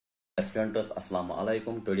Students, Assalamu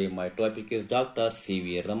alaikum. Today my topic is Dr. C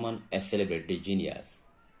V Raman, a celebrity genius.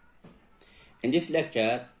 In this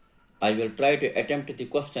lecture, I will try to attempt the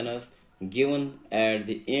questions given at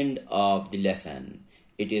the end of the lesson.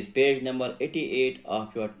 It is page number 88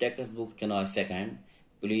 of your textbook, Chana 2nd.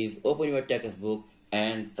 Please open your textbook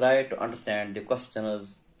and try to understand the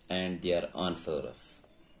questions and their answers.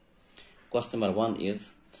 Question number 1 is,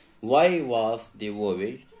 why was the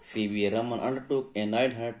voyage C V Raman undertook in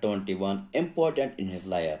 921 important in his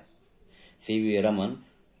life? C V Raman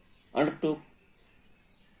undertook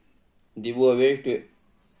the voyage to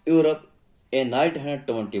Europe in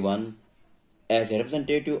 1921 as a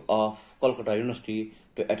representative of Calcutta University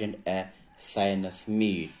to attend a science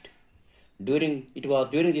meet. It was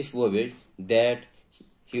during this voyage that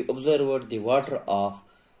he observed the water of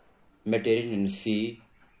Mediterranean Sea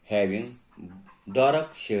having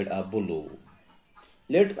dark shade of blue.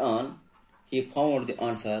 Later on, he found the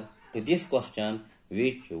answer to this question,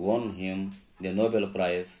 which won him the Nobel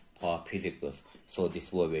Prize for Physics. So this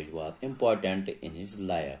voyage was important in his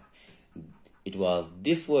life. It was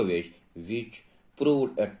this voyage which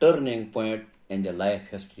proved a turning point in the life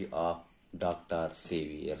history of Dr. C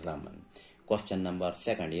V Raman. Question number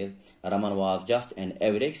 2 is, Raman was just an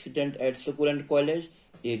average student at school and college.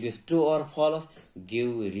 Is this true or false?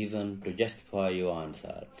 Give reason to justify your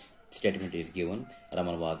answer. Statement is given,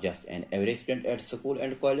 Raman was just an average student at school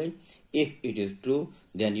and college. If it is true,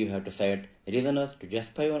 then you have to cite reasons to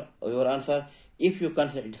justify your answer. If you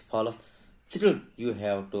consider it is false, still you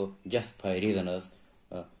have to justify reasons.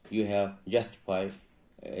 Reasons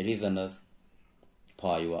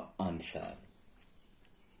for your answer.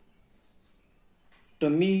 To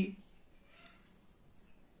me,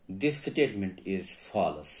 this statement is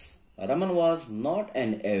false. Raman was not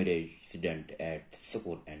an average student at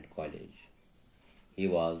school and college. He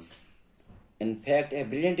was, in fact, a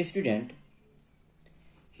brilliant student.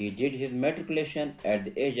 He did his matriculation at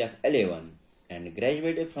the age of 11 and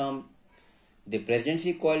graduated from the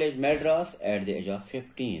Presidency College, Madras at the age of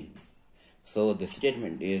 15. So the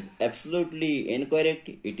statement is absolutely incorrect.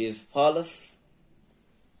 It is false.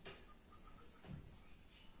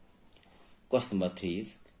 Question number 3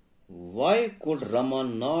 is, why could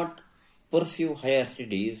Raman not pursue higher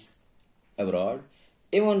studies abroad,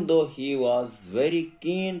 even though he was very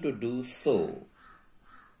keen to do so?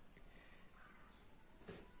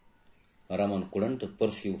 Raman couldn't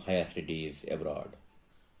pursue higher studies abroad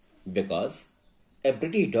because a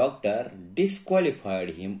British doctor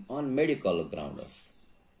disqualified him on medical grounds.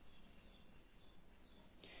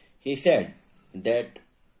 He said that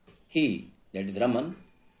Raman,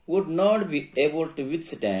 would not be able to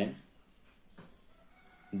withstand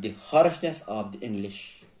the harshness of the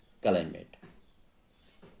English climate.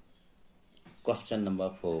 Question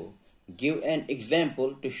number 4. Give an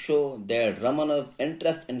example to show that Raman's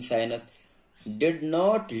interest in science did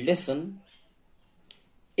not lessen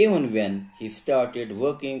even when he started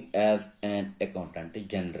working as an accountant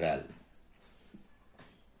general.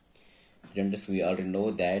 Students, we already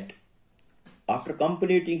know that after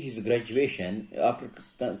completing his graduation,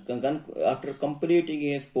 after completing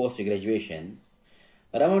his post-graduation,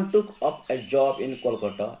 Raman took up a job in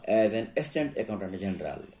Kolkata as an assistant accountant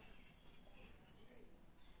general.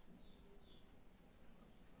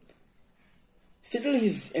 Still,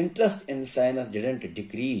 his interest in science didn't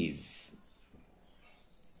decrease,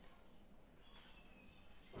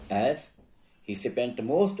 as he spent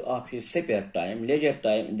most of his leisure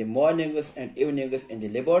time in the mornings and evenings in the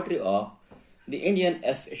laboratory of the Indian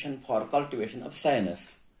Association for Cultivation of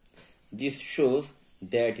Science. This shows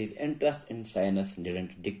that his interest in science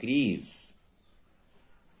didn't decrease.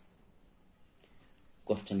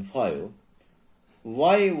 Question 5.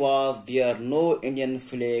 Why was there no Indian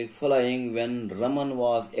flag flying when Raman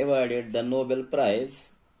was awarded the Nobel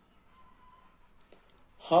Prize?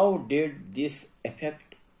 How did this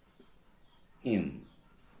affect him?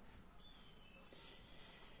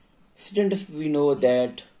 Students, we know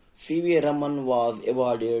that C V Raman was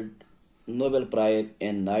awarded Nobel Prize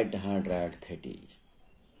in 1930.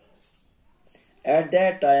 At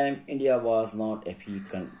that time, India was not a free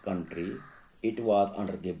country. It was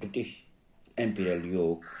under the British imperial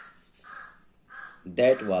yoke.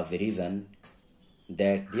 That was the reason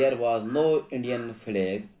that there was no Indian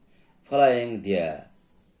flag flying there.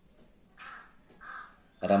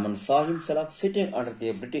 Raman saw himself sitting under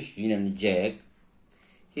the British Union Jack.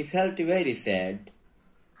 He felt very sad.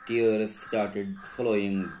 Tears started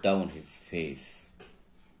flowing down his face.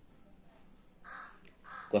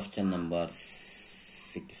 Question number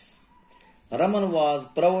 6. Raman was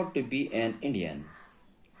proud to be an Indian.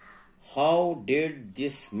 How did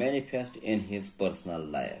this manifest in his personal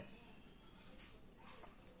life?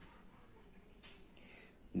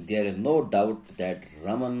 There is no doubt that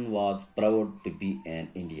Raman was proud to be an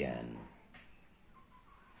Indian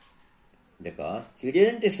because he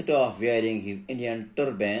didn't stop wearing his Indian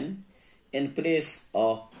turban in place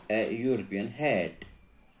of a European hat.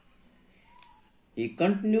 He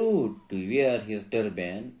continued to wear his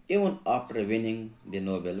turban even after winning the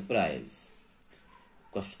Nobel Prize.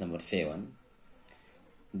 Question number 7.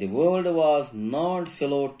 The world was not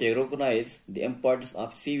slow to recognize the importance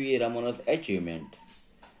of C V Raman's achievements.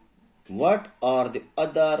 What are the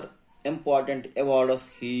other important awards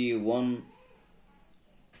he won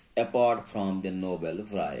apart from the Nobel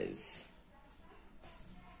Prize?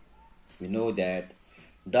 We know that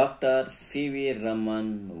Dr. C V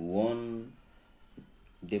Raman won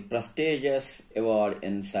the prestigious award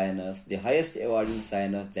in science, the highest award in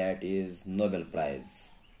science, that is Nobel Prize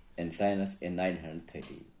in science in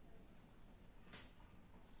 1930.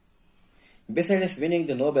 Besides winning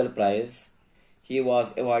the Nobel Prize, he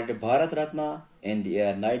was awarded Bharat Ratna in the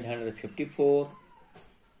year 1954.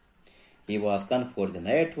 He was conferred the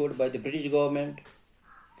knighthood by the British government.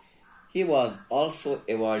 He was also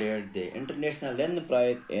awarded the International Lenin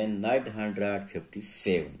Prize in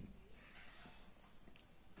 1957.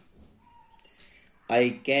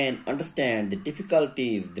 I can understand the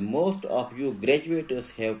difficulties the most of you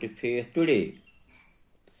graduates have to face today.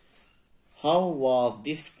 How was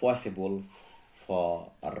this possible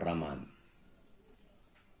for Raman?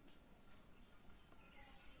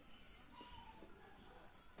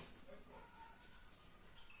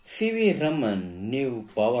 C V Raman knew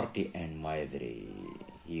poverty and misery.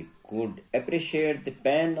 He could appreciate the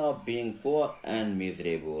pain of being poor and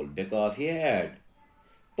miserable because he had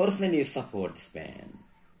personally suffered this pain.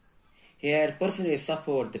 He had personally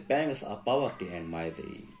suffered the pangs of poverty and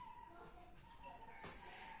misery.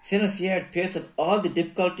 Since he had faced all the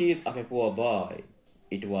difficulties of a poor boy,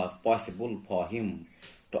 it was possible for him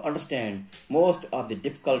to understand most of the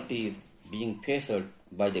difficulties being faced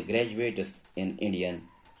by the graduates in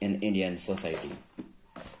Indian society.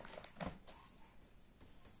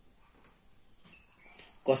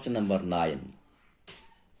 Question number 9.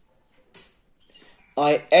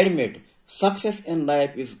 I admit success in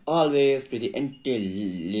life is always to the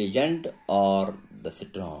intelligent or the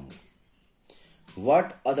strong.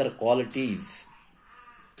 What other qualities,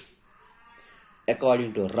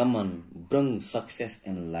 according to Raman, bring success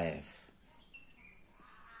in life?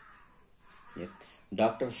 Yes.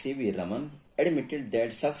 Dr. C V Raman admitted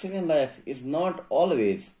that success in life is not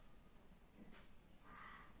always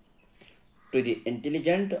to the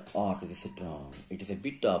intelligent or to the strong. It is a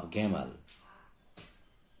bit of gamble.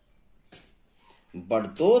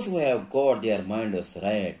 But those who have got their minds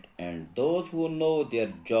right and those who know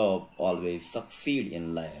their job always succeed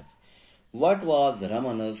in life. What was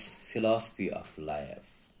Raman's philosophy of life?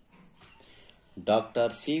 Dr.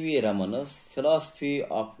 C V Raman's philosophy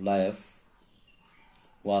of life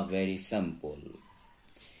was very simple.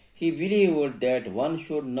 He believed that one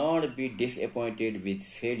should not be disappointed with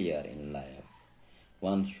failure in life.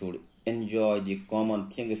 One should enjoy the common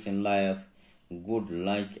things in life, good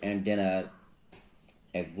lunch and dinner,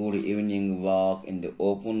 a good evening walk in the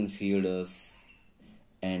open fields,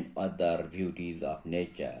 and other beauties of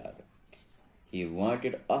nature. He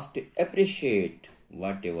wanted us to appreciate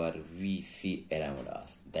whatever we see around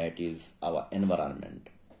us, that is our environment.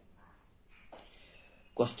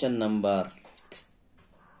 Question number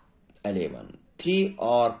 11. 3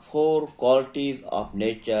 or 4 qualities of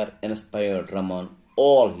nature inspired Raman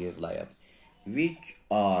all his life. Which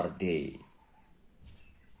are they?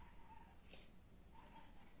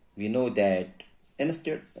 We know that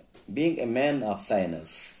instead being a man of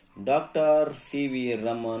science, Dr. C V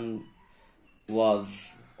Raman was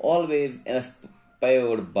always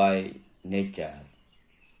inspired by nature.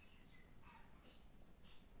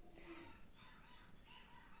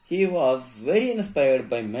 He was very inspired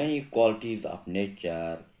by many qualities of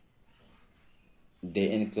nature.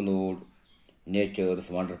 They include nature's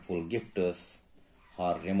wonderful gifts,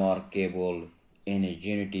 her remarkable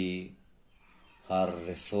ingenuity, her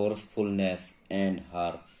resourcefulness, and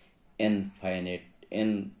her infinite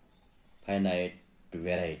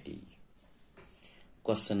variety.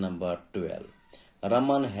 Question number 12.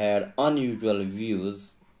 Raman had unusual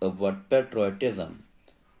views about patriotism.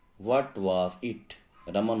 What was it?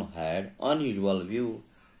 Raman had unusual view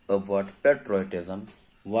about patriotism.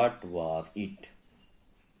 What was it?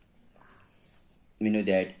 We know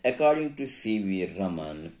that according to C V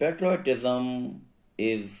Raman, patriotism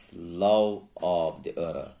is love of the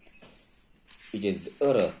earth. It is the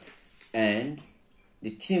earth and the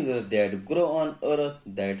things that grow on earth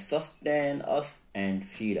that sustain us and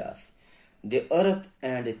feed us. the earth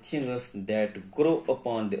and the things that grow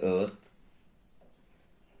upon the earth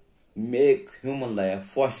make human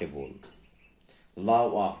life possible.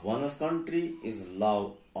 Love of one's country is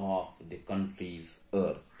love of the country's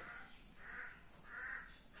earth.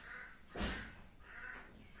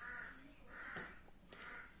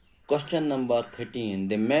 Question number 13.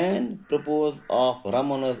 The main purpose of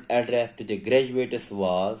Ramana's address to the graduates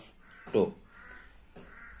was to.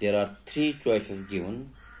 There are three choices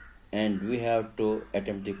given and we have to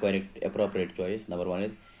attempt the correct appropriate choice. Number one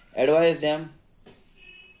is advise them,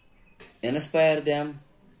 inspire them,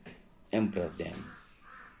 impress them.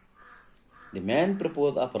 The main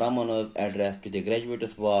purpose of Ramana's address to the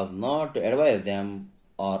graduates was not to advise them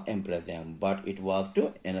or impress them, but it was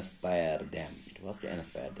to inspire them.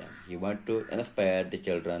 He wanted to inspire the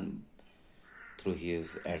children through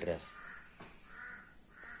his address.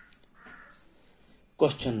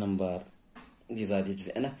 Question number. These are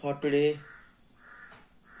enough for today.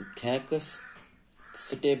 Thanks.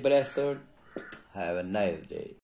 Stay blessed. Have a nice day.